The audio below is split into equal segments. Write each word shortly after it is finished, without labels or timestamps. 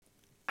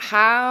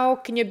how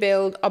can you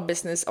build a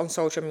business on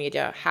social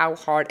media? How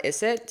hard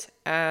is it?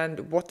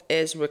 And what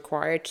is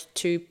required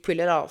to pull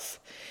it off?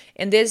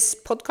 In this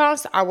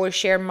podcast, I will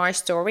share my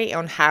story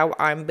on how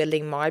I'm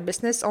building my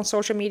business on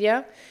social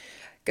media,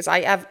 because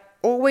I have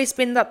always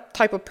been that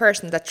type of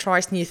person that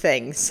tries new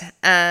things.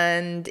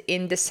 And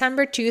in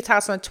December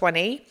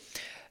 2020,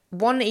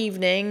 one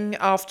evening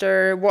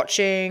after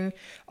watching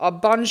a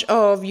bunch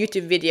of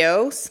YouTube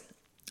videos,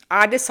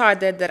 I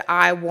decided that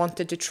I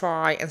wanted to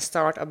try and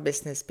start a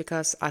business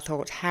because I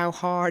thought, how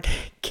hard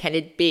can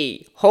it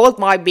be? Hold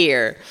my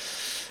beer.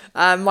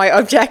 My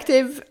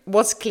objective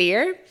was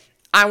clear.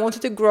 I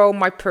wanted to grow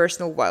my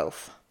personal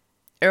wealth,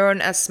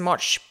 earn as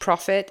much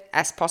profit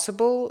as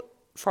possible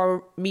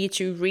for me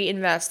to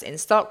reinvest in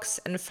stocks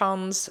and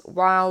funds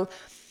while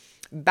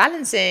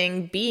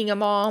balancing being a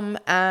mom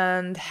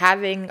and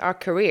having a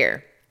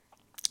career.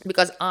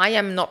 Because I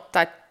am not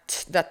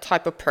that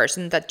type of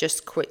person that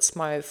just quits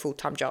my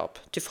full-time job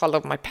to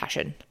follow my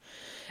passion.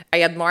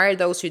 I admire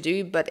those who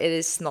do, but it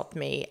is not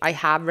me. I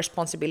have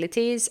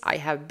responsibilities, I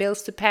have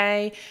bills to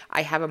pay,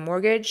 I have a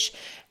mortgage,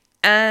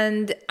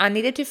 and I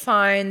needed to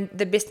find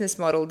the business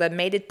model that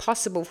made it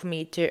possible for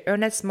me to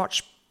earn as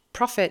much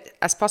profit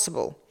as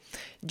possible.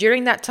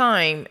 During that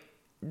time,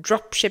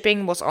 drop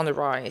shipping was on the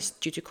rise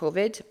due to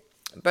COVID,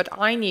 but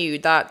I knew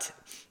that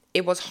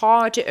it was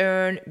hard to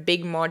earn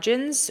big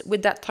margins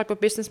with that type of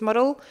business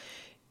model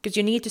because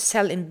you need to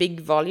sell in big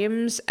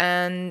volumes,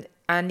 and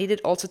I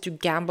needed also to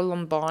gamble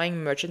on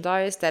buying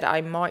merchandise that I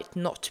might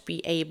not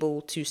be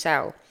able to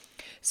sell.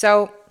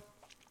 So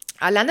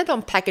I landed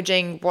on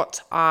packaging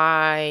what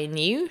I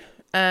knew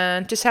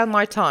and to sell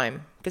my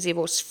time because it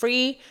was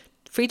free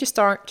to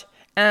start,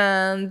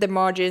 and the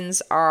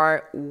margins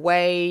are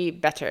way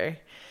better.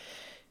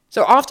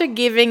 So after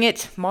giving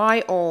it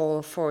my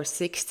all for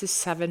 6 to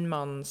 7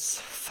 months,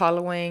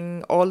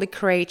 following all the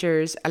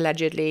creators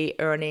allegedly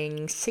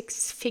earning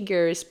six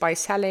figures by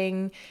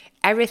selling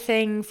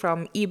everything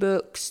from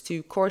ebooks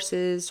to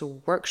courses,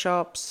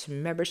 workshops,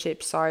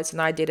 membership sites,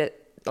 and I did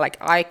it like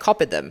I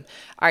copied them.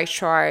 I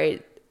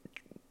tried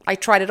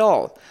it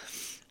all.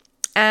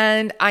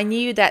 And I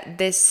knew that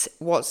this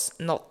was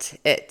not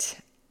it.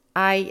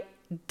 I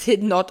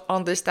did not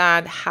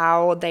understand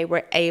how they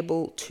were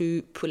able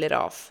to pull it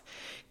off,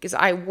 because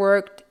I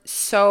worked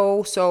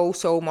so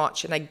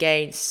much and I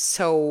gained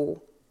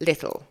so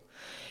little.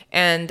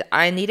 And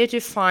I needed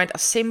to find a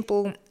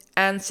simple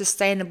and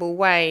sustainable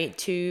way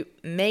to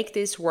make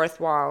this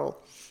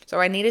worthwhile. So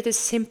I needed to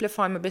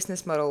simplify my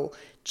business model,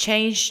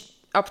 change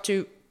up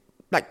to,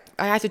 like,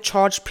 I had to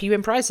charge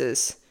premium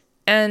prices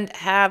and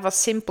have a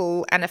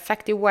simple and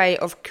effective way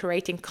of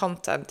creating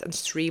content and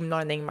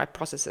streamlining my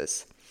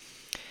processes.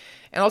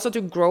 And also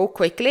to grow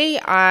quickly,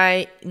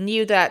 I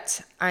knew that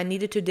I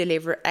needed to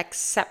deliver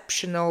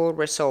exceptional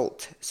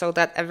result so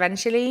that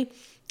eventually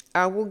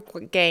I will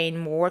gain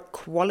more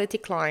quality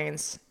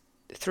clients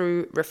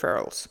through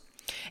referrals.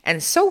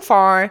 And so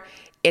far,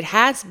 it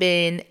has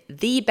been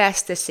the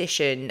best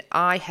decision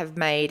I have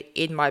made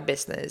in my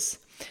business.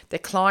 The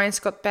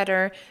clients got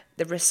better,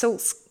 the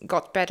results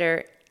got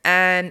better,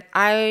 and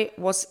I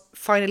was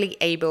finally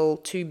able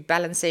to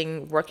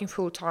balancing working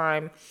full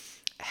time,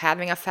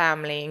 having a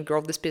family and grow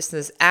this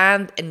business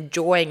and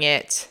enjoying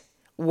it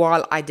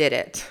while I did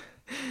it.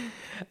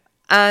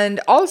 And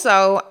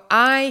also,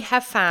 I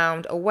have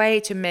found a way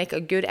to make a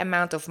good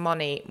amount of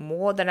money,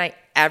 more than I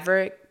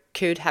ever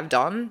could have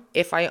done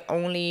if I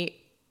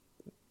only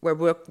were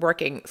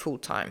working full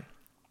time.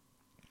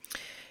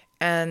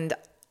 And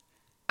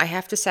I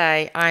have to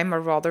say, I'm a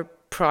rather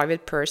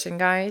private person,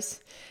 guys.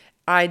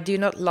 I do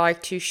not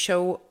like to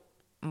show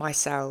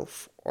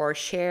myself or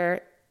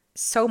share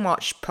so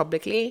much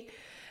publicly,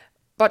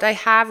 but I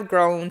have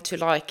grown to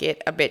like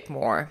it a bit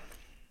more.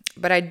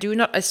 But I do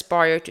not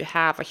aspire to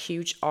have a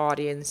huge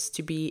audience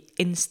to be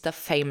Insta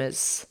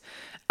famous.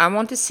 I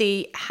want to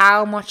see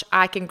how much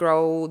I can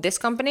grow this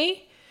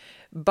company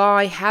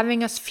by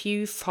having as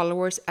few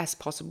followers as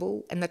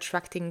possible and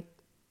attracting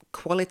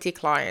quality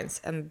clients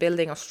and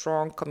building a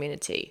strong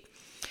community.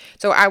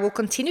 So I will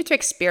continue to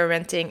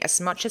experimenting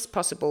as much as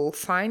possible,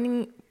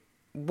 finding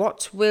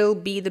what will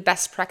be the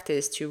best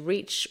practice to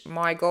reach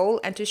my goal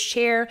and to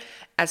share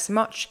as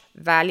much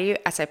value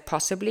as I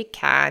possibly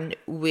can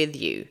with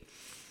you.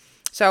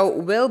 So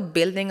will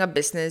building a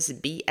business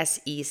be as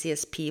easy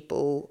as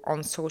people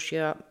on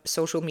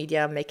social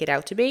media make it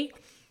out to be?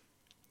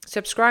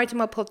 Subscribe to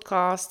my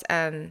podcast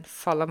and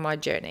follow my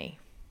journey.